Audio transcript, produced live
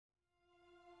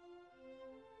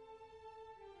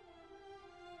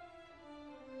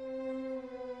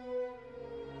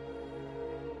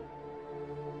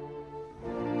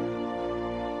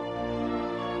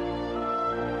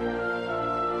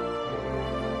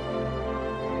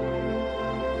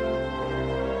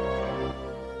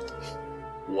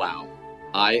Wow.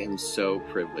 I am so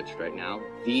privileged right now.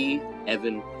 The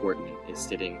Evan Portman is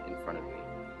sitting in front of me.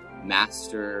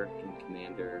 Master and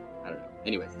Commander. I don't know.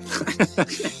 Anyway.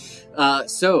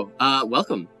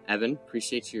 Welcome, Evan.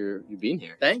 Appreciate you being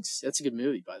here. Thanks. That's a good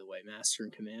movie, by the way. Master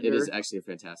and Commander. It is actually a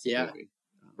fantastic movie.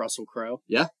 Russell Crowe.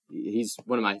 Yeah. He's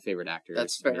one of my favorite actors.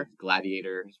 That's fair.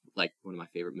 Gladiator, like one of my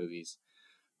favorite movies.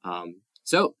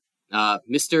 Mr.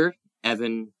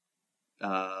 Evan,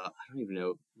 I don't even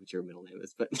know what your middle name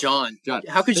is, but John. John.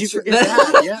 How could you forget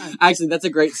that? Yeah. Actually, that's a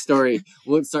great story.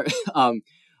 We'll start.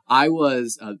 I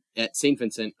was at St.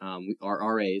 Vincent.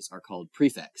 Our RAs are called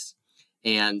prefects,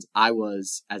 and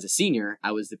as a senior,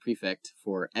 I was the prefect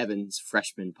for Evan's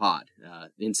freshman pod.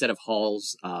 Instead of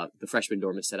halls, the freshman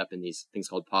dorm is set up in these things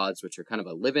called pods, which are kind of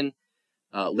a living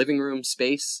room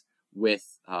space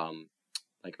with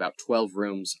like about 12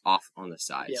 rooms off on the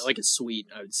sides. Yeah, like a suite,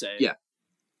 I would say. Yeah,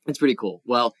 it's pretty cool.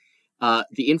 Well,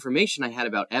 the information I had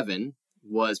about Evan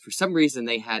was, for some reason,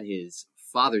 they had his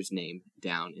father's name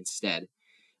down instead.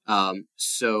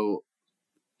 So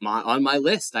on my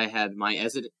list, I had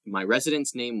my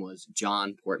residence name was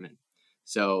John Portman.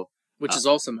 So, which is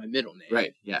also my middle name.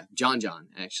 Right. Yeah. John,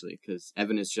 actually, because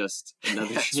Evan is just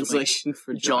another translation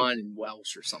for John in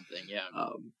Welsh or something. Yeah.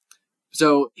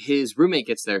 So his roommate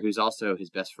gets there, who's also his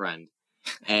best friend.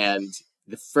 And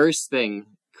the first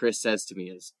thing Chris says to me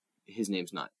is, his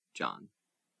name's not John.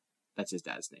 That's his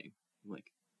dad's name. I'm like,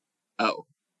 oh,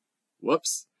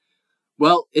 whoops.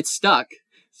 Well, it stuck.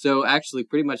 So actually,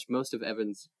 pretty much most of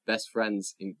Evan's best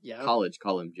friends in college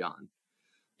call him John.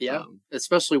 Yeah,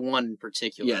 especially one in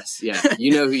particular. Yes, yeah.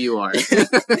 You know who you are.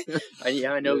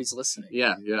 I know he's listening.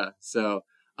 Yeah. So,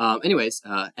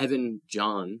 Evan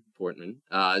John Portman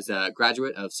is a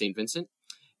graduate of St. Vincent,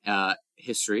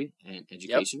 history and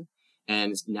education,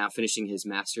 and is now finishing his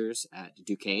master's at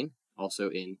Duquesne, also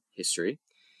in history.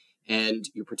 And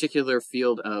your particular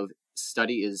field of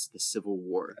study is the Civil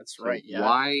War. That's right. Yeah.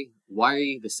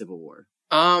 Why the Civil War?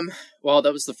 Well,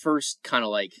 that was the first kind of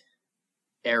like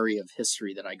area of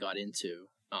history that I got into.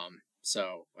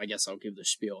 So I guess I'll give the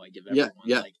spiel I give everyone.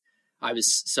 Yeah. Like I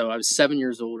was 7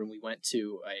 years old and we went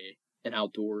to an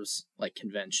outdoors like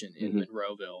convention in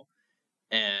Monroeville,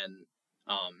 and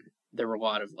there were a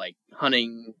lot of like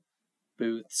hunting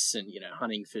booths and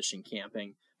hunting, fishing,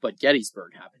 camping. But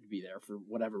Gettysburg happened to be there for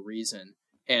whatever reason,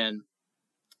 and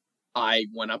I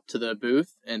went up to the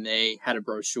booth and they had a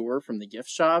brochure from the gift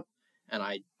shop, and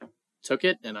I took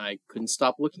it and I couldn't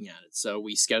stop looking at it. So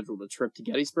we scheduled a trip to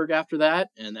Gettysburg after that,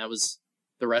 and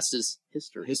the rest is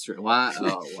history. Wow.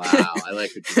 Oh, wow. I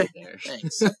like what you did there.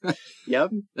 Thanks.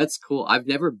 Yep. That's cool. I've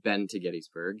never been to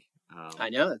Gettysburg. I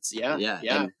know. Yeah.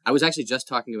 And I was actually just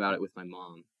talking about it with my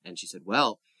mom, and she said,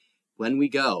 well, when we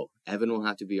go, Evan will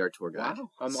have to be our tour guide. Wow.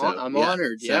 I'm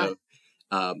honored. Yeah.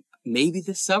 So, maybe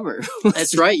this summer.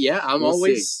 That's right. Yeah. I'm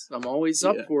always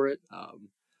up for it.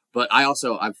 But I've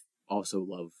also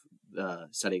loved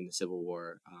studying the Civil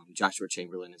War. Joshua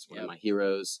Chamberlain is one of my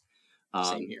heroes.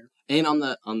 Same here. And on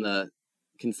the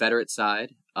Confederate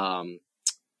side,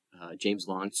 James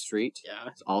Longstreet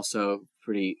is also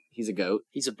he's a goat.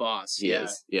 He's a boss. He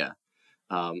is. Yeah.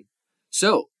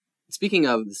 So speaking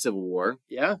of the Civil War,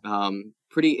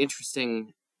 pretty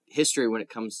interesting history when it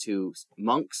comes to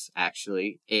monks,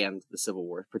 actually, and the Civil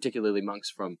War, particularly monks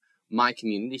from my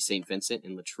community, St. Vincent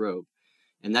in Latrobe.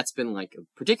 And that's been like a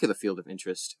particular field of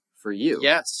interest for you.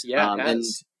 Yes, yeah, and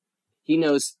he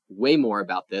knows way more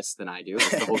about this than I do.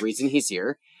 That's the whole reason he's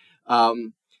here.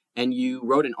 And you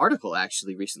wrote an article,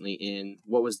 actually, recently in,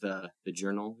 what was the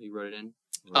journal you wrote it in?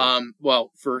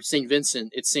 Well, for St.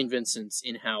 Vincent, it's St. Vincent's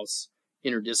in-house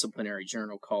interdisciplinary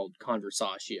journal called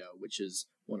Conversatio, which is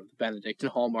one of the Benedictine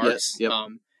hallmarks. Yes, yep.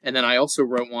 And then I also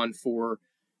wrote one for,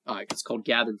 it's called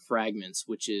Gathered Fragments,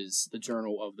 which is the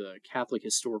journal of the Catholic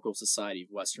Historical Society of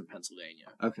Western Pennsylvania.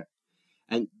 Okay.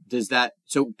 And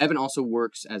so Evan also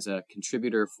works as a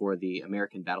contributor for the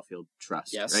American Battlefield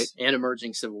Trust, right? And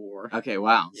Emerging Civil War. Okay,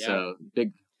 wow. Yeah. So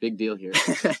big deal here.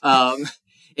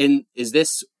 And is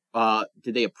this,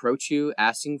 did they approach you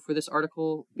asking for this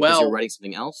article because you're writing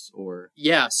something else, or?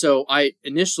 Yeah, so I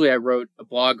wrote a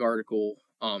blog article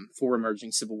for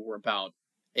Emerging Civil War about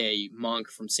a monk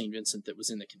from St. Vincent that was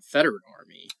in the Confederate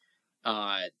Army.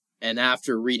 And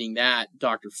after reading that,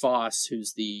 Dr. Foss,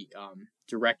 who's the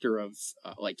director of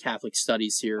Catholic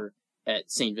studies here at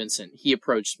St. Vincent, he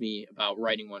approached me about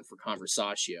writing one for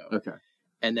Conversatio. Okay.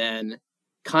 And then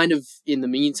kind of in the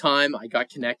meantime, I got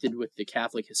connected with the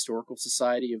Catholic Historical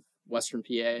Society of Western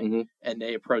PA, and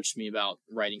they approached me about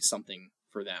writing something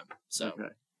for them. So okay.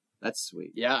 That's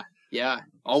sweet. Yeah.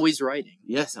 Always writing.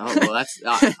 Yes. Oh, well, that's,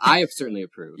 I have certainly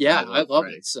approved. Yeah, I love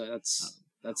it. So that's,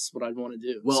 That's what I'd want to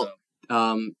do. Well,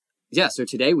 so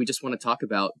today we just want to talk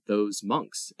about those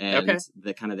monks and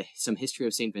the kind of some history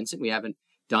of St. Vincent. We haven't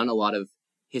done a lot of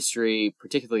history,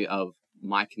 particularly of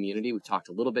my community. We've talked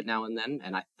a little bit now and then,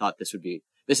 and I thought this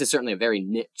is certainly a very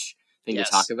niche thing to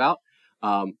talk about.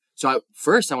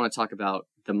 First I want to talk about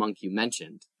the monk you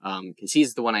mentioned, because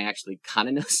he's the one I actually kind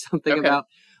of know something about.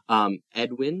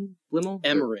 Edwin Blimmel?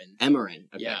 Emmerin.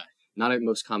 Okay. Yeah. Not a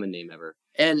most common name ever.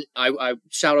 And I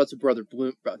shout out to Brother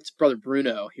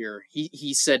Bruno here.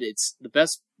 He said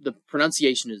the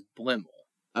pronunciation is Blimmel.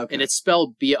 Okay. And it's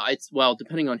spelled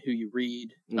depending on who you read,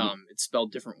 it's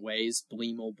spelled different ways.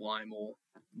 Blimmel, Blimmel.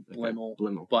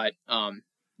 But,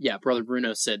 Brother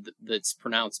Bruno said that it's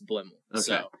pronounced Blimmel. Okay.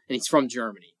 So, and he's from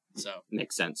Germany. So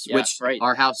makes sense. Yeah,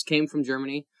 our house came from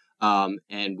Germany.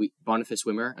 And Boniface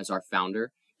Wimmer, as our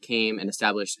founder, came and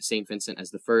established St. Vincent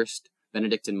as the first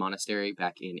Benedictine monastery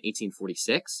back in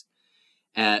 1846,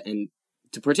 and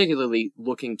to particularly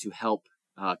looking to help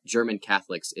German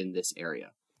Catholics in this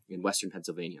area, in Western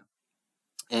Pennsylvania.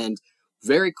 And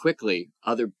very quickly,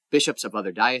 other bishops of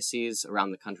other dioceses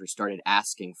around the country started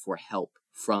asking for help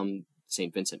from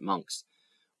St. Vincent monks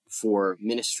for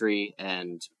ministry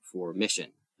and for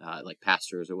mission, like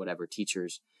pastors or whatever,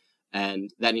 teachers.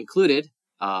 And that included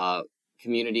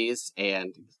communities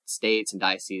and states and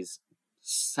dioceses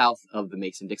south of the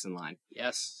Mason-Dixon line.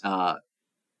 Yes.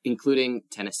 Including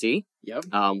Tennessee. Yep.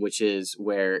 Which is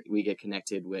where we get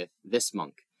connected with this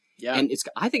monk. Yeah. And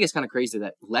I think it's kind of crazy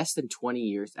that less than 20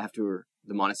 years after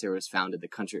the monastery was founded, the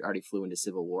country already flew into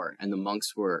civil war, and the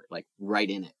monks were like right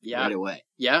in it right away.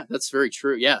 Yeah, that's very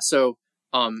true. Yeah. So,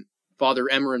 Father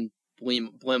Emmerin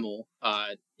Blimmel,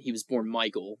 he was born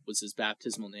Michael, was his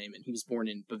baptismal name, and he was born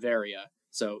in Bavaria.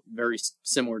 So very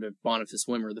similar to Boniface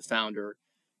Wimmer, the founder.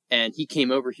 And he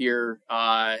came over here,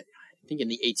 I think in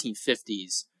the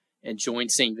 1850s, and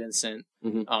joined St. Vincent.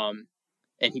 Mm-hmm.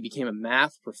 And he became a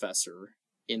math professor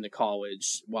in the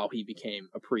college while he became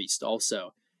a priest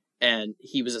also. And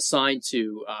he was assigned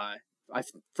to,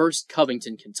 first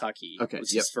Covington, Kentucky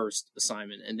was his first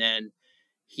assignment. And then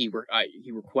he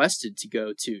requested to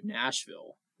go to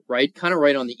Nashville, kind of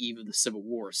right on the eve of the Civil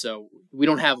War. So we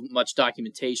don't have much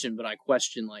documentation, but I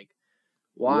question,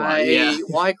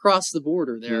 why cross the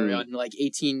border there in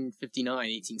 1859,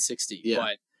 1860? Yeah.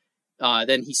 But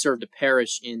then he served a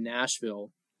parish in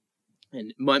Nashville,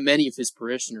 and many of his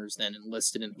parishioners then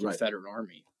enlisted in the Confederate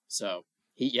Army. So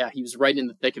he was right in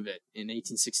the thick of it in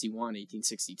 1861,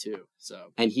 1862.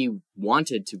 So, and he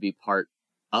wanted to be part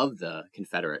of the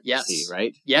Confederacy,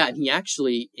 right? Yeah, and he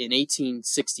actually, in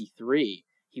 1863,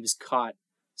 he was caught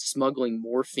smuggling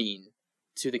morphine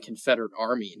to the Confederate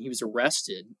Army, and he was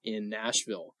arrested in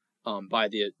Nashville. By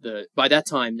that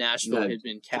time, Nashville had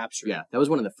been captured. Yeah, that was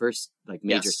one of the first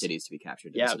major cities to be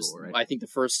captured in the Civil War, right? I think the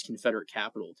first Confederate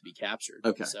capital to be captured.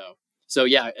 Okay. So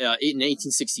in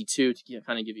 1862, to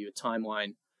kind of give you a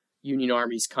timeline, Union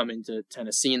armies come into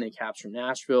Tennessee and they capture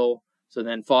Nashville. So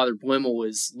then Father Blimmel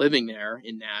was living there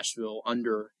in Nashville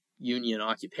under Union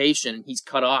occupation, and he's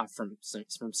cut off from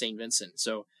St. Vincent.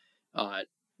 So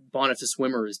Boniface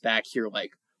Wimmer is back here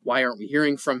why aren't we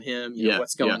hearing from him?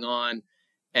 What's going on?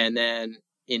 And then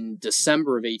in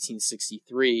December of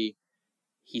 1863,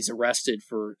 he's arrested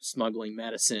for smuggling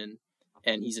medicine,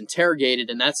 and he's interrogated,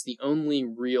 and that's the only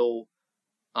real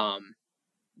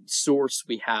source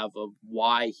we have of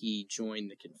why he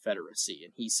joined the Confederacy.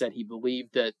 And he said he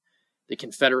believed that the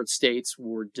Confederate States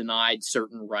were denied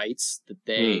certain rights that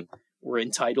they were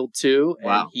entitled to,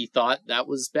 and he thought that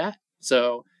was bad.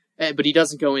 So, but he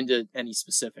doesn't go into any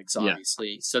specifics,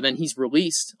 obviously. So then he's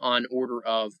released on order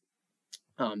of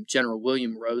General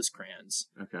William Rosecrans,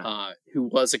 who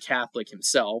was a Catholic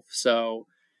himself. So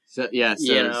some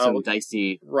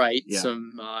dicey, right? Yeah.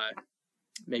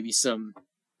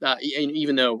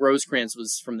 Even though Rosecrans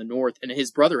was from the north, and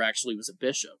his brother actually was a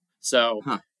bishop. So,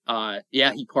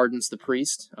 he pardons the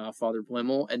priest, Father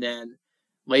Blimmel, and then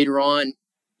later on,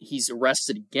 he's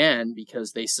arrested again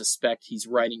because they suspect he's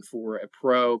writing for a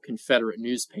pro-Confederate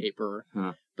newspaper.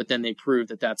 But then they prove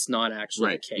that that's not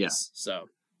actually the case. Yeah. So.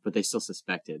 But they still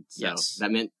suspected. So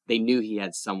that meant they knew he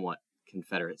had somewhat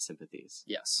Confederate sympathies.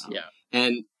 Yes,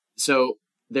 And so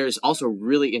there's also a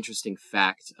really interesting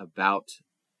fact about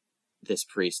this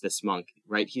priest, this monk,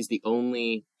 right? He's the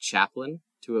only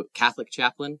Catholic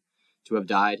chaplain to have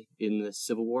died in the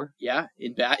Civil War. Yeah,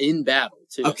 in battle,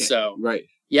 too. Okay, so, right.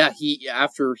 Yeah,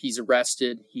 after he's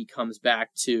arrested, he comes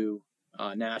back to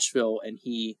Nashville, and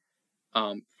he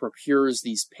procures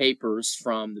these papers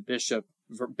from the Bishop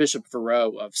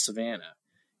Verreau of Savannah,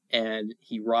 and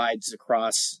he rides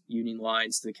across Union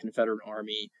lines to the Confederate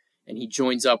Army, and he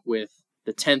joins up with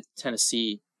the 10th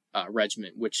Tennessee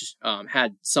regiment, which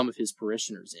had some of his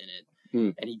parishioners in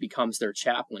it, and he becomes their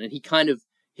chaplain. And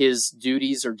his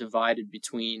duties are divided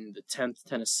between the 10th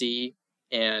Tennessee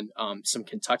and some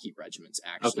Kentucky regiments,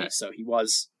 actually. Okay. So he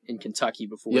was in Kentucky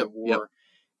before the war.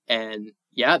 And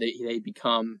yeah, they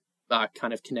become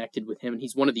kind of connected with him. And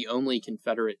he's one of the only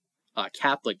Confederate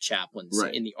Catholic chaplains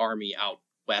in the army out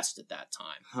west at that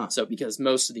time. Huh. So because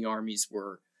most of the armies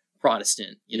were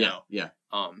Protestant, the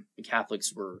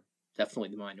Catholics were definitely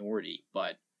the minority.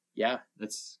 But yeah.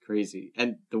 That's crazy.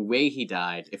 And the way he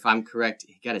died, if I'm correct,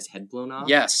 he got his head blown off?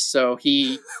 Yes, so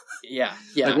he, yeah.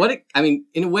 Like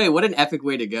in a way, what an epic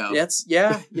way to go. That's,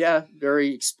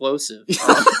 very explosive.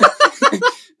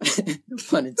 No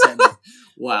pun intended.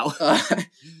 Wow.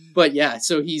 But yeah,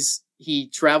 so he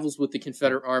travels with the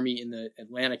Confederate Army in the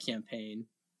Atlanta campaign,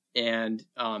 and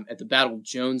at the Battle of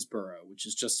Jonesboro, which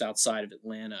is just outside of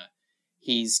Atlanta,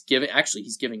 he's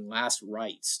giving last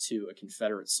rites to a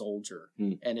Confederate soldier,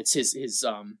 and it's his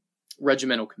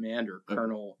regimental commander,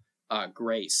 Colonel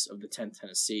Grace of the 10th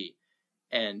Tennessee,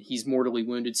 and he's mortally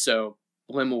wounded. So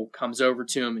Blimmel comes over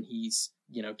to him, and he's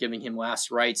giving him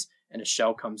last rites, and a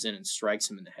shell comes in and strikes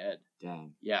him in the head.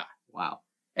 Dang. Yeah. Wow.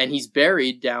 And he's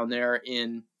buried down there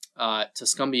in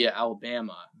Tuscumbia,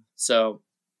 Alabama. So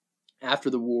after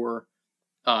the war,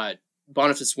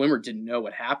 Boniface Wimmer didn't know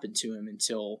what happened to him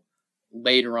until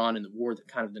later on in the war,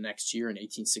 the next year in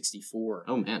 1864.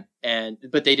 Oh man!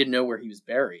 But they didn't know where he was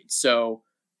buried. So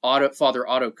Father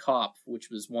Otto Kopp, which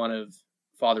was one of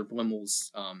Father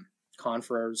Blimmel's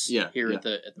confreres here at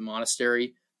the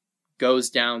monastery, goes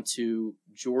down to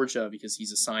Georgia because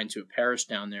he's assigned to a parish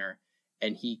down there,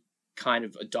 and he kind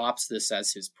of adopts this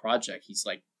as his project. He's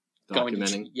like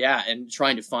documenting, and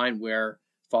trying to find where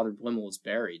Father Blimmel is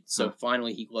buried. So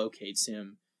finally, he locates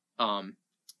him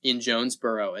in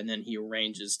Jonesboro, and then he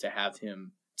arranges to have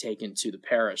him taken to the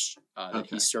parish that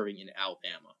he's serving in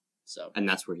Alabama. So, and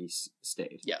that's where he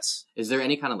stayed. Yes. Is there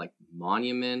any kind of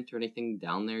monument or anything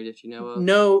down there that you know of?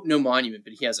 No monument,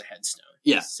 but he has a headstone.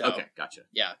 Yeah. So, okay. Gotcha.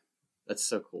 Yeah. That's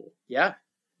so cool. Yeah.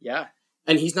 Yeah.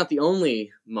 And he's not the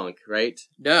only monk, right?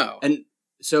 No. And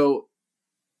so,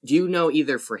 do you know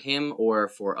either for him or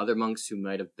for other monks who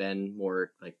might have been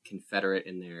more Confederate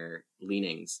in their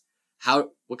leanings,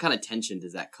 what kind of tension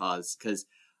does that cause? Because,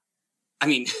 I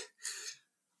mean,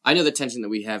 I know the tension that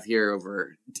we have here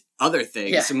over other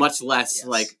things, much less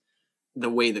the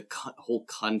way the whole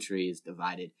country is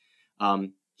divided.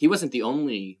 He wasn't the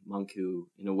only monk who,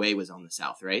 in a way, was on the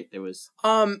South, right? There was,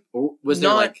 or was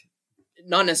there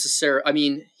not necessarily. I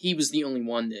mean, he was the only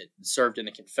one that served in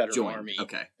the Confederate Army,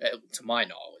 to my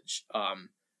knowledge.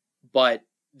 But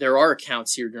there are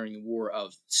accounts here during the war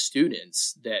of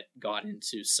students that got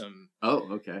into some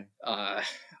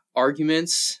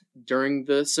arguments during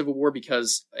the Civil War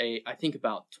because I think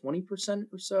about 20%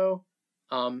 or so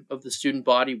of the student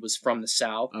body was from the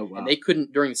South. Oh, wow. And they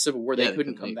couldn't, during the Civil War, they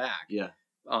couldn't come back. Yeah.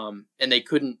 And they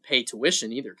couldn't pay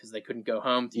tuition either because they couldn't go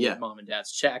home to get mom and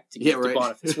dad's check to give to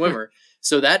Boniface Wimmer.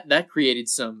 So that created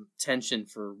some tension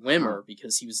for Wimmer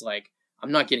because he was like,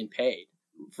 I'm not getting paid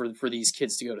for these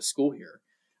kids to go to school here.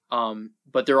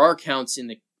 But there are accounts in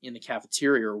the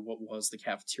cafeteria, or what was the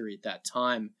cafeteria at that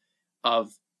time,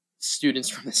 of students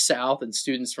from the South and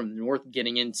students from the North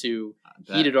getting into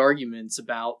heated arguments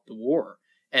about the war.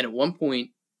 And at one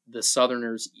point, the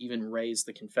Southerners even raised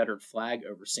the Confederate flag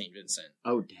over St. Vincent.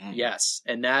 Oh, dang. Yes.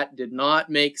 And that did not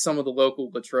make some of the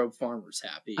local Latrobe farmers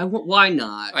happy. Why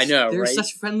not? I know, They're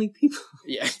such friendly people.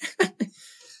 Yeah.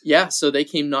 Yeah, so they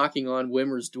came knocking on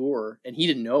Wimmer's door, and he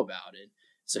didn't know about it.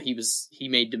 So he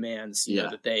made demands,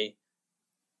 that they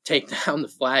take down the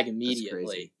flag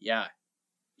immediately. Yeah.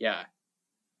 Yeah.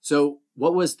 So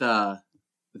what was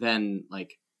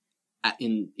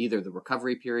in either the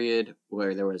recovery period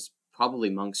where there was probably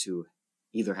monks who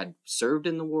either had served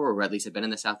in the war or at least had been in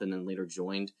the South and then later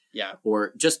joined. Yeah.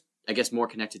 Or just, I guess, more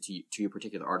connected to your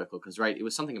particular article. Because, right, it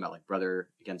was something about brother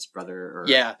against brother. Or,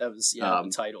 that was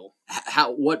the title.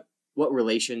 What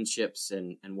relationships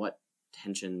and what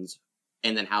tensions,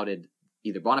 and then how did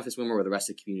either Boniface Wimmer or the rest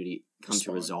of the community come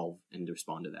to resolve and to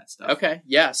respond to that stuff? Okay,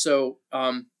 yeah. So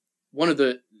one of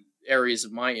the areas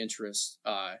of my interest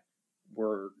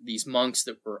were these monks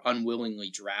that were unwillingly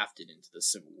drafted into the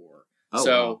Civil War. Oh,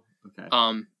 so,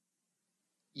 wow.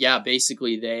 Okay.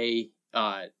 Basically they,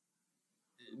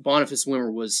 Boniface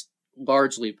Wimmer was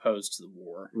largely opposed to the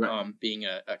war, right. Being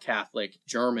a Catholic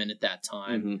German at that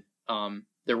time. Mm-hmm.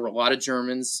 There were a lot of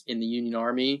Germans in the Union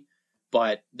Army,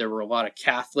 but there were a lot of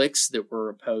Catholics that were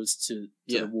opposed to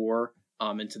the war,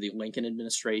 and to the Lincoln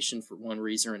administration for one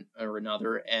reason or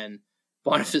another. And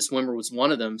Boniface Wimmer was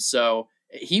one of them. So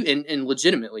and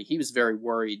legitimately, he was very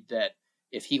worried that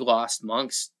if he lost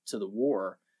monks to the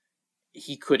war,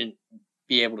 he couldn't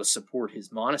be able to support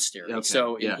his monastery. Okay,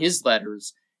 So in his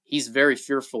letters, he's very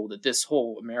fearful that this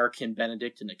whole American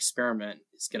Benedictine experiment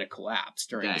is going to collapse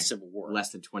during the Civil War.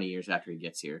 Less than 20 years after he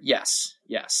gets here. Yes.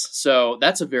 So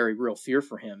that's a very real fear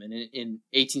for him. And in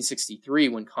 1863,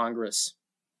 when Congress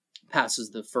passes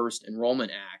the First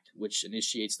Enrollment Act, which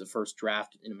initiates the first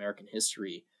draft in American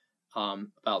history,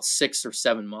 about 6 or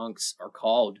 7 monks are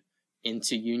called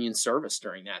into Union service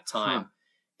during that time.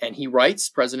 And he writes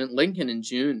President Lincoln in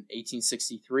June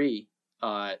 1863,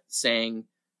 saying,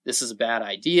 this is a bad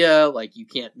idea. Like, you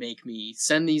can't make me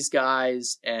send these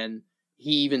guys. And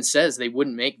he even says they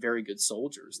wouldn't make very good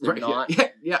soldiers. They're not.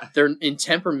 They're in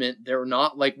temperament. They're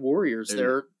not like warriors.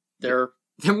 They're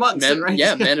monks, men,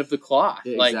 right? Men of the cloth.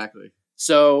 Exactly.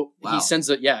 So he sends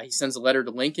a letter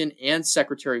to Lincoln and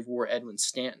Secretary of War Edwin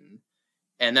Stanton,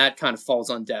 and that kind of falls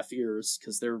on deaf ears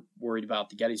because they're worried about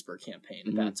the Gettysburg campaign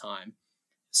at that time.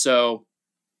 So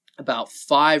about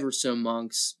 5 or so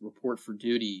monks report for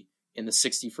duty in the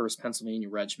 61st Pennsylvania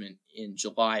Regiment in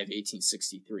July of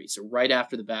 1863. So right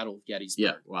after the Battle of Gettysburg.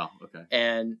 Yeah. Wow. Okay.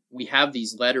 And we have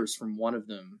these letters from one of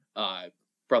them,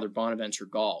 Brother Bonaventure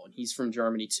Gall, and he's from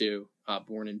Germany too,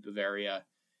 born in Bavaria.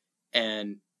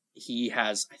 And he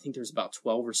has, I think there's about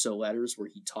 12 or so letters where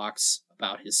he talks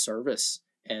about his service.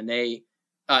 And they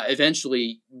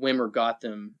eventually, Wimmer got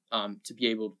them to be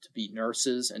able to be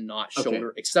nurses and not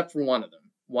shoulder, except for one of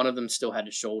them. One of them still had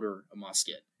to shoulder a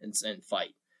musket and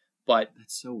fight. But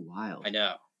that's so wild. I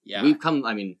know. Yeah. We've come,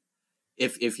 I mean,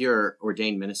 if you're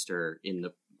ordained minister in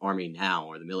the army now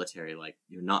or the military, like,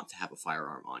 you're not to have a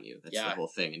firearm on you. That's the whole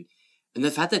thing. And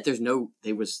the fact that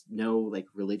there was no like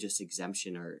religious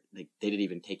exemption, or like they didn't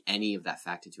even take any of that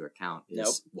fact into account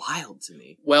is wild to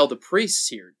me. Well, the priests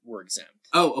here were exempt.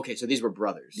 Oh, okay. So these were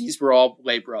brothers. These were all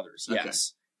lay brothers.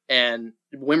 Yes. And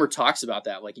Wimmer talks about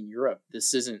that, like in Europe,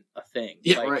 this isn't a thing.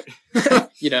 Yeah, like,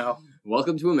 right.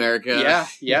 Welcome to America.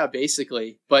 Yeah,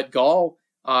 basically. But Gall,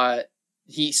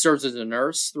 he serves as a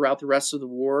nurse throughout the rest of the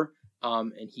war,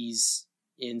 and he's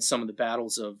in some of the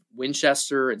battles of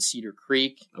Winchester and Cedar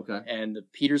Creek and the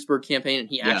Petersburg campaign. And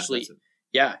he actually,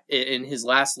 in his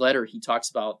last letter, he talks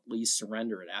about Lee's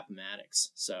surrender at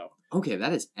Appomattox. So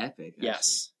that is epic.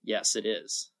 Actually. Yes, it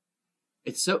is.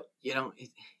 It's so,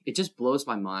 it just blows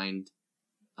my mind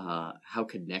how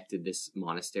connected this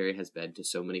monastery has been to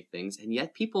so many things, and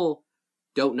yet people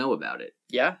don't know about it.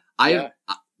 Yeah.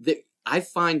 I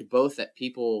find both that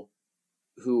people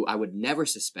who I would never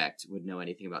suspect would know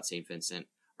anything about St. Vincent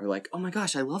are like, oh my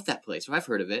gosh, I love that place. Or I've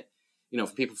heard of it. For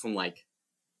people from like,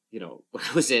 when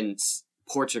I was in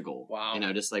Portugal,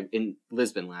 just like in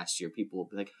Lisbon last year, people will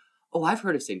be like, oh, I've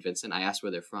heard of St. Vincent. I asked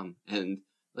where they're from. And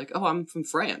like, oh, I'm from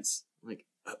France. I'm like,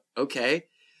 okay.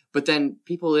 But then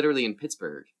people literally in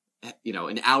Pittsburgh,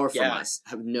 an hour from us,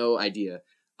 have no idea.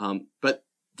 But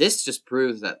this just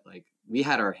proves that like we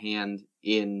had our hand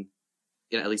in,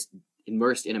 at least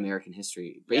immersed in American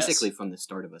history, basically from the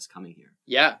start of us coming here.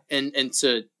 Yeah. And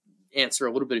to answer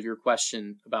a little bit of your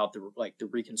question about the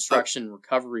reconstruction,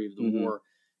 recovery of the war,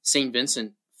 St.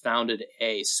 Vincent founded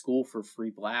a school for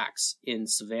free blacks in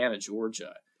Savannah,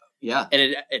 Georgia. Yeah.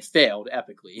 And it failed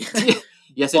epically.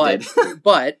 Yes, it did.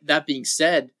 But that being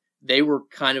said, they were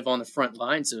kind of on the front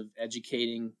lines of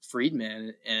educating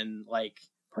freedmen and like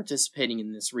participating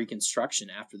in this reconstruction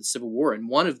after the Civil War. And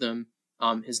one of them,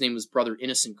 his name was Brother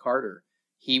Innocent Carter.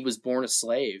 He was born a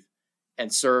slave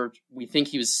and served. We think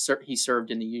he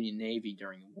served in the Union Navy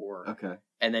during the war. Okay.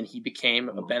 And then he became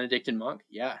a Benedictine monk.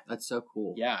 Yeah. That's so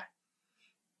cool. Yeah.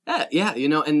 Yeah,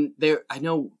 and I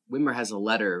know Wimmer has a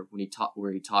letter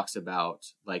where he talks about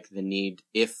like the need,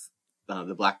 if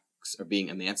the blacks are being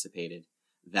emancipated,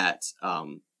 that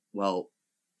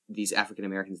these African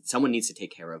Americans, someone needs to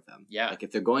take care of them. Yeah. Like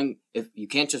if you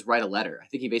can't just write a letter. I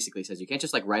think he basically says you can't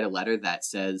just like write a letter that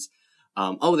says,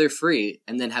 they're free,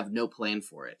 and then have no plan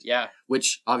for it. Yeah.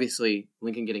 Which obviously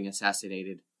Lincoln getting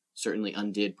assassinated certainly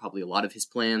undid probably a lot of his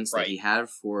plans that he had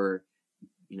for,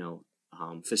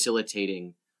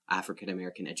 facilitating African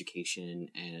American education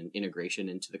and integration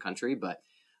into the country. But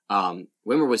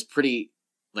Wimmer was pretty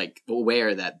like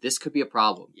aware that this could be a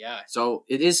problem. Yeah. So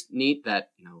it is neat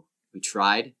that, we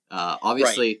tried.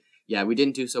 Obviously, we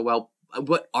didn't do so well.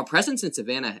 But our presence in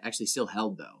Savannah actually still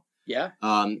held, though. Yeah.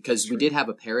 Because we did have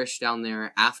a parish down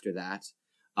there after that.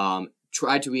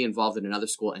 Tried to be involved in another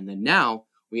school. And then now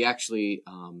we actually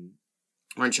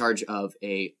are in charge of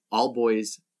a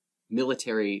all-boys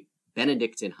military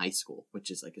Benedictine high school, which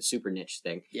is like a super niche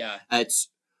thing. Yeah. It's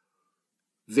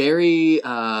very,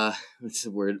 what's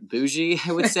the word? Bougie,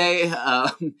 I would say.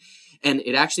 And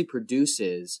it actually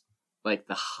produces like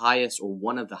the highest or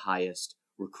one of the highest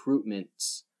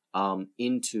recruitments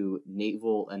into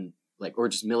naval and or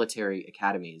just military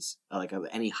academies, of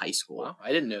any high school. Wow,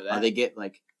 I didn't know that. They get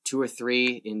 2 or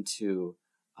 3 into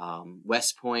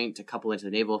West Point, a couple into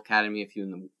the Naval Academy, a few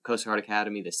in the Coast Guard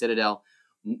Academy, the Citadel,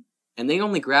 and they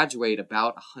only graduate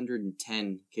about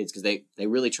 110 kids because they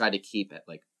really try to keep it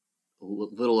a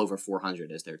little over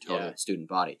 400 as their total student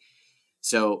body.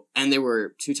 So, and they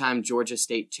were 2-time Georgia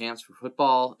State champs for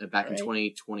football back in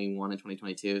 2021 and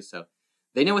 2022. So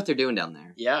they know what they're doing down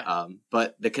there. Yeah.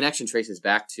 But the connection traces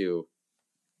back to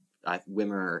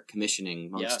Wimmer commissioning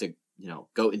monks to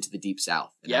go into the Deep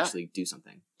South and actually do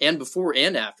something. And before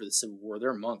and after the Civil War,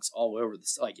 there are monks all over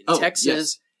in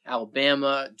Texas,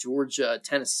 Alabama, Georgia,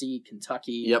 Tennessee,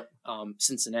 Kentucky,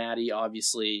 Cincinnati,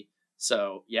 obviously.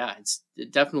 So yeah,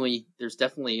 there's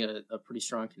definitely a pretty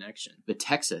strong connection. The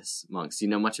Texas monks, do you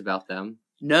know much about them?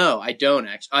 No, I don't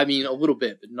actually. I mean, a little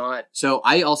bit, but not. So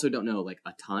I also don't know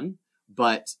a ton,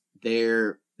 but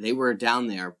they were down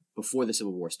there before the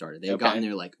Civil War started. They had gotten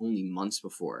there only months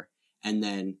before, and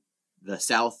then the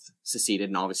South seceded,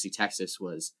 and obviously Texas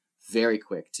was very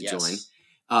quick to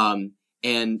join.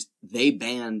 And they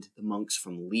banned the monks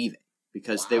from leaving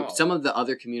because some of the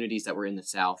other communities that were in the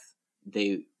South,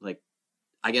 they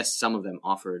I guess some of them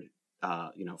offered,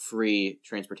 free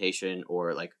transportation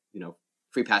or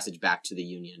free passage back to the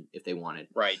Union if they wanted.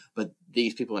 Right. But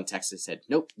these people in Texas said,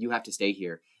 nope, you have to stay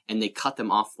here. And they cut them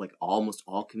off almost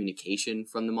all communication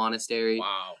from the monastery.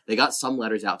 Wow. They got some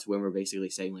letters out to them were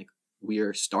basically saying we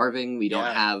are starving. We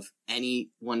don't have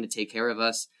anyone to take care of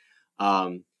us.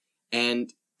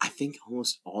 And I think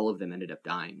almost all of them ended up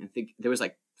dying. I think there was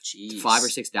 5 or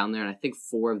 6 down there, and I think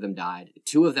 4 of them died.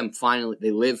 2 of them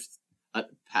they lived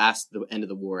past the end of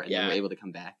the war, and they were able to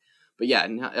come back. But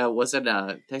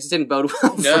Texas didn't bode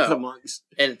well for the monks.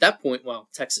 And at that point,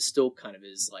 Texas still kind of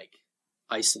is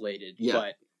isolated. Yeah.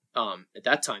 But at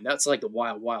that time, that's the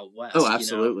wild, wild west. Oh,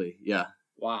 absolutely. Yeah.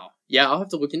 Wow. Yeah, I'll have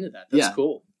to look into that. That's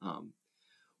cool.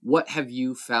 What have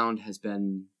you found has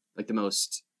been the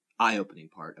most eye-opening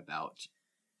part about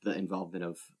the involvement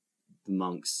of the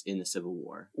monks in the Civil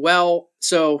War? Well,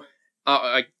 so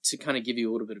to kind of give you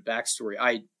a little bit of backstory,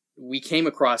 we came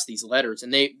across these letters,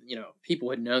 and they, people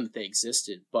had known that they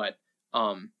existed, but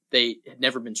they had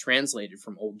never been translated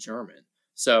from Old German.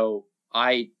 So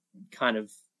I kind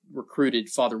of recruited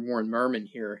Father Warren Merman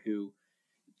here, who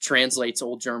translates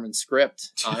Old German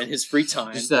script in his free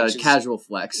time. Just a casual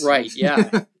flex. Right,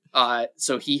 yeah.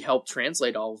 So he helped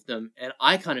translate all of them, and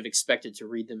I kind of expected to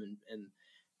read them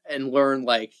and learn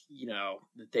that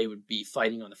they would be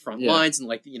fighting on the front lines, and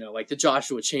the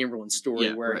Joshua Chamberlain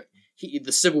story where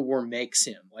the Civil War makes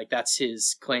him that's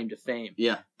his claim to fame.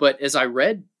 Yeah. But as I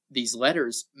read these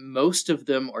letters, most of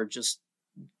them are just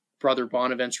Brother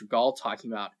Bonaventure Gall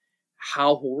talking about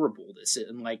how horrible this is,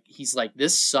 and he's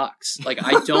this sucks.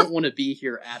 I don't want to be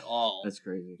here at all. That's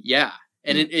crazy. Yeah,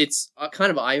 and it's kind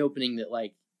of eye opening that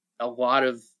a lot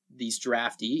of these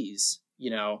draftees,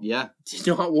 did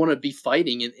not want to be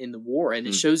fighting in the war, and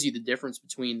it shows you the difference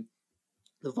between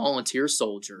the volunteer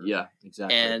soldier,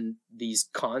 and these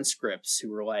conscripts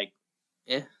who were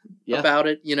about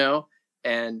it,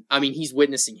 And I mean, he's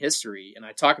witnessing history, and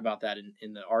I talk about that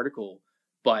in the article,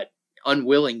 but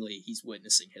unwillingly he's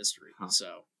witnessing history.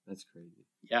 So that's crazy.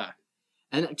 Yeah.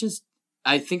 And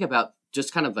I think about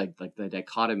just kind of the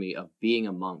dichotomy of being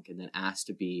a monk and then asked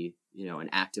to be, an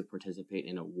active participant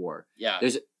in a war. Yeah.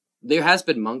 There has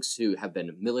been monks who have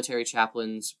been military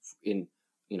chaplains in,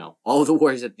 all of the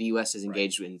wars that the U.S. has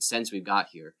engaged in since we got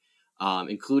here,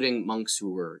 including monks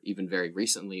who were even very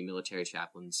recently military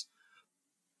chaplains.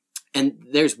 And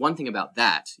there's one thing about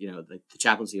that, the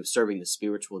chaplaincy of serving the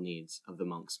spiritual needs of the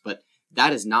monks, but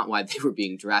that is not why they were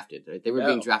being drafted. Right? They were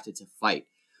being drafted to fight,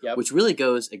 which really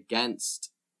goes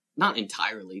against, not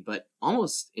entirely, but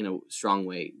almost in a strong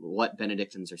way, what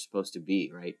Benedictines are supposed to be,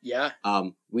 right? Yeah.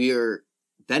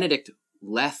 Benedict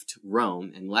left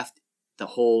Rome and left the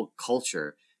whole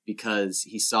culture because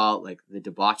he saw the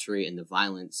debauchery and the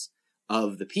violence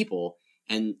of the people,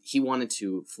 and he wanted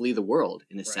to flee the world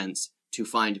in a sense to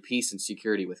find peace and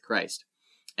security with Christ.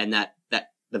 And that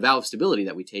the vow of stability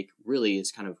that we take really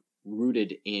is kind of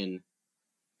rooted in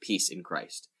peace in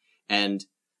Christ. And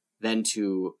then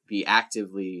to be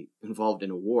actively involved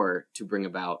in a war to bring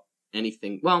about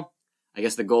anything, well, I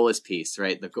guess the goal is peace,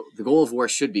 right? The goal of war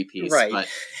should be peace, right? But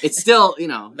it's still,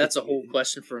 that's a whole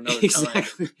question for another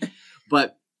exactly. time.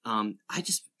 But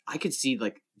I could see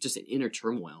just an inner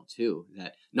turmoil too.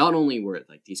 That not only were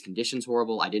these conditions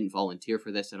horrible, I didn't volunteer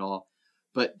for this at all,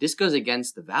 but this goes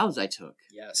against the vows I took.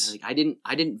 Yes, I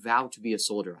didn't vow to be a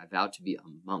soldier. I vowed to be a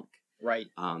monk. Right.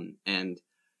 And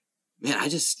man,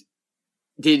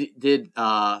 Did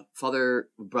Brother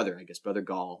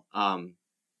Gall,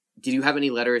 did you have any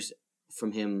letters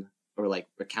from him or like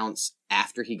accounts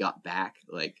after he got back,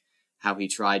 like how he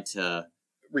tried to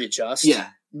readjust? Yeah.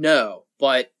 No,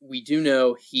 but we do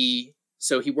know he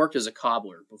worked as a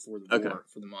cobbler before the war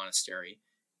for the monastery,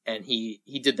 and he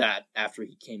did that after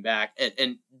he came back.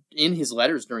 And in his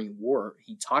letters during the war,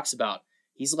 he talks about,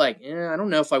 he's like, I don't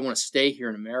know if I want to stay here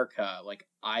in America,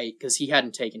 because he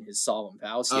hadn't taken his solemn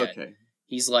vows yet. Okay.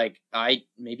 He's like,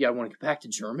 maybe I want to go back to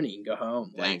Germany and go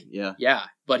home. Dang, yeah. Yeah,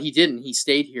 but he didn't. He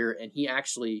stayed here, and he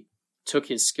actually took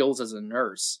his skills as a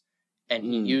nurse, and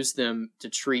he used them to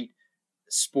treat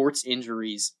sports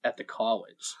injuries at the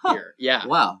college here. Yeah.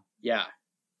 Wow. Yeah.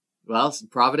 Well,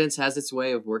 Providence has its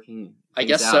way of working I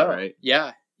guess out, so. Right?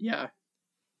 Yeah. Yeah.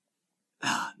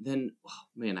 Then,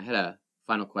 man, I had a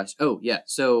final question. Oh, yeah.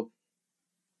 So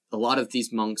a lot of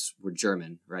these monks were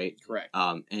German, right? Correct.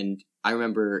 And I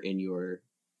remember in your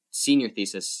senior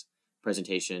thesis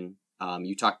presentation,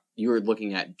 you were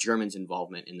looking at Germans'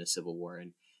 involvement in the Civil War,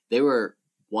 and they were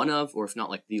one of, or if not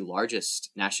like the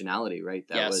largest nationality, right?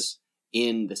 That was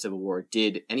in the Civil War.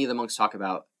 Did any of the monks talk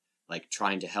about like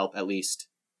trying to help at least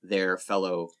their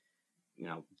fellow,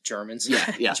 Germans?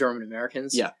 Yeah. German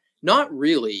Americans? Yeah. Not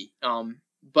really.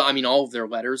 But I mean, all of their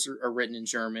letters are written in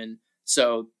German.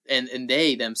 So, and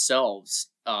they themselves,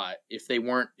 if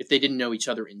they didn't know each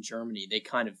other in Germany, they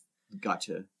kind of got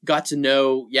to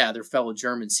know, their fellow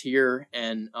Germans here.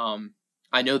 And,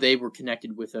 I know they were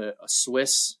connected with a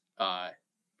Swiss,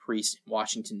 priest in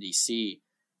Washington, D.C.,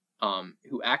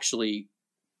 who actually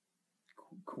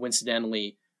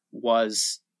coincidentally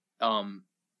was,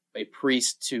 a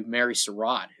priest to Mary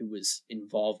Surratt, who was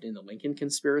involved in the Lincoln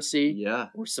conspiracy. Yeah.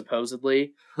 Or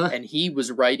supposedly. And he was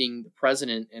writing the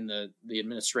president and the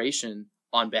administration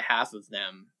on behalf of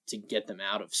them to get them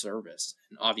out of service,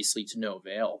 and obviously to no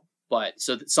avail. But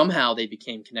so that somehow they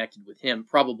became connected with him.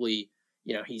 Probably,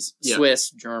 he's Swiss,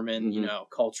 German,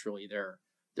 culturally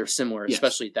they're similar,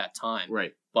 especially at that time.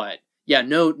 Right. But yeah,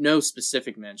 no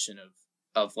specific mention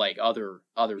of like other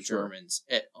Germans.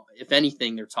 If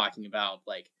anything, they're talking about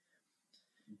like,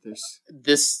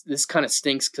 this kind of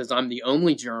stinks because I'm the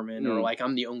only German, or like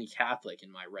I'm the only Catholic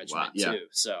in my regiment too.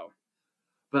 So,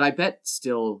 but I bet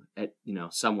still at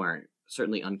somewhere,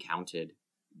 certainly uncounted,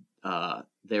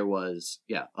 there was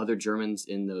other Germans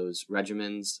in those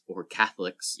regiments or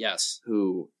Catholics,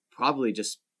 who probably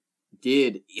just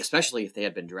did, especially if they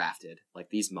had been drafted like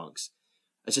these monks,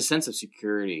 it's a sense of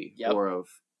security or of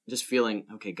just feeling,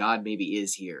 okay, God maybe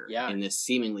is here in this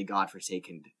seemingly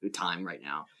godforsaken time right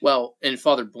now. Well, and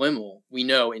Father Blimmel, we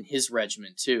know in his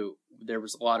regiment too, there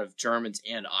was a lot of Germans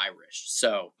and Irish.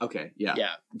 So okay,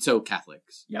 yeah. So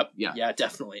Catholics. Yep. Yeah,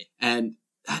 definitely. And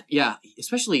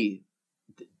especially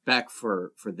back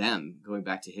for them, going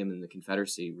back to him in the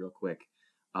Confederacy, real quick.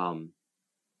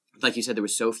 Like you said, there were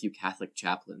so few Catholic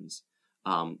chaplains.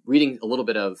 Reading a little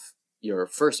bit of your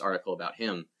first article about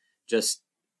him,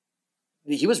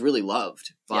 he was really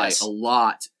loved by a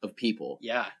lot of people.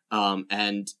 Yeah.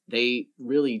 And they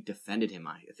really defended him.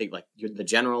 I think like the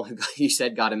general who you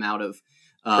said got him out of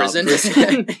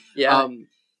prison. Yeah.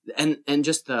 And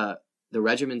just the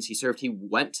regiments he served, he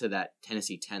went to that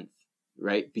Tennessee 10th,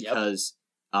 right? Because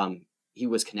he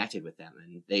was connected with them,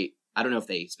 and I don't know if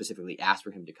they specifically asked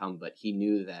for him to come, but he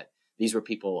knew that these were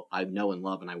people I know and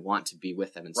love, and I want to be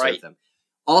with them and serve them.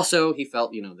 Also, he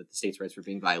felt, that the states' rights were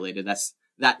being violated. That's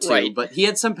that too, but he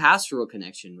had some pastoral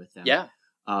connection with them. Yeah.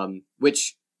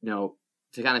 Which,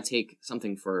 to kind of take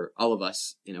something for all of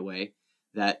us in a way,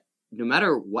 that no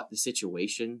matter what the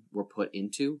situation we're put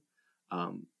into,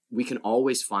 we can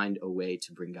always find a way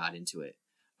to bring God into it.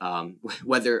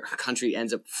 Whether a country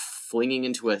ends up flinging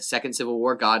into a second civil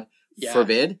war, God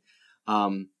forbid.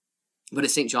 But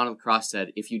as St. John of the Cross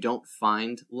said, if you don't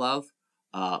find love,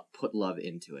 put love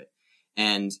into it.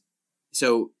 And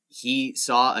so he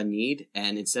saw a need,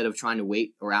 and instead of trying to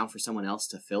wait around for someone else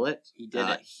to fill it, he did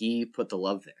it. He put the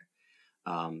love there.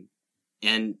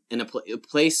 And in a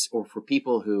place, or for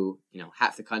people who,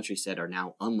 half the country said are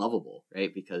now unlovable,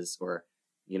 right? Because, or,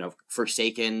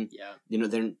 forsaken,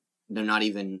 they're not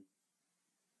even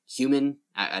human.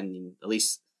 I mean, at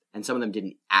least, and some of them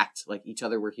didn't act like each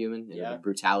other were human. The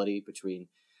brutality between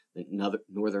the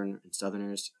northern and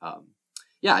southerners.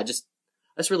 I just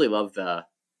really love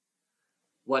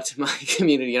what my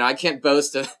community, I can't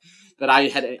boast that I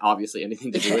had obviously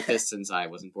anything to do with this since I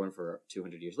wasn't born for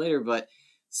 200 years later, but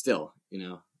still,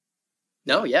 No,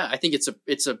 yeah, I think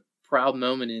it's a proud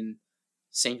moment in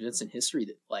St. Vincent history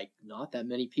that not that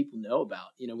many people know about.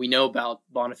 We know about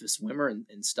Boniface Wimmer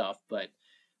and stuff, but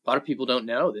a lot of people don't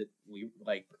know that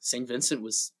St. Vincent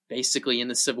was basically in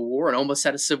the Civil War and almost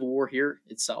had a Civil War here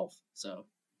itself. So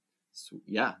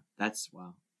yeah, that's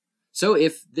wow. So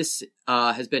if this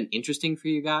has been interesting for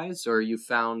you guys, or you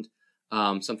found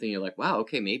something you're like, wow,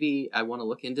 okay, maybe I want to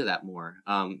look into that more,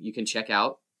 you can check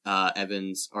out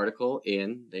Evan's article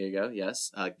in, there you go,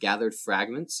 yes, Gathered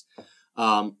Fragments,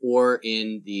 or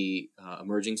in the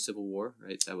Emerging Civil War,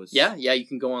 right? That was yeah, you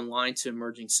can go online to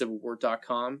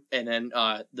emergingcivilwar.com, and then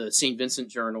the St. Vincent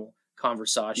Journal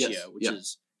Conversatio, which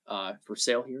is for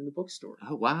sale here in the bookstore.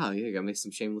 Oh wow, yeah, you gotta make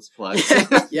some shameless plugs.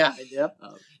 Yeah, yep.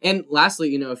 And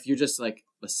lastly, if you're just like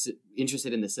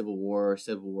interested in the Civil War,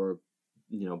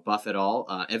 buff at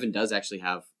all, Evan does actually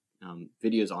have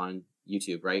videos on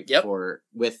YouTube, right? Yep.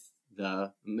 With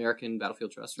the American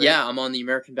Battlefield Trust, right? Yeah, I'm on the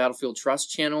American Battlefield Trust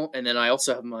channel, and then I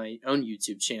also have my own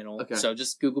YouTube channel. Okay. So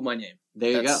just Google my name.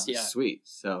 There you go. Yeah. Sweet.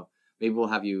 So maybe we'll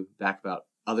have you back about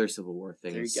other Civil War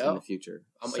things in the future.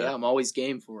 I'm always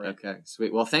game for it. Okay,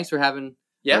 sweet. Well, thanks for having.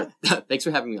 Yeah. Thanks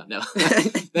for having me on. No,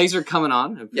 thanks for coming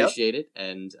on. I appreciate it.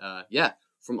 And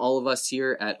from all of us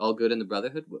here at All Good in the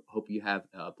Brotherhood, hope you have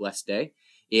a blessed day.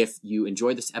 If you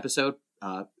enjoyed this episode,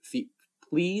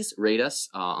 please rate us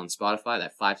on Spotify.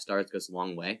 That 5 stars goes a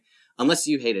long way. Unless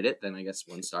you hated it, then I guess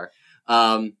 1 star.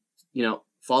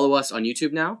 Follow us on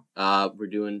YouTube now. We're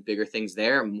doing bigger things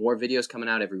there. More videos coming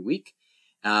out every week.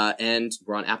 And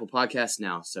we're on Apple Podcasts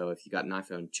now. So if you got an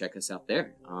iPhone, check us out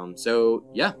there.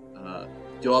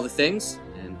 Do all the things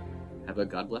and have a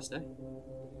God bless day.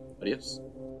 Adios.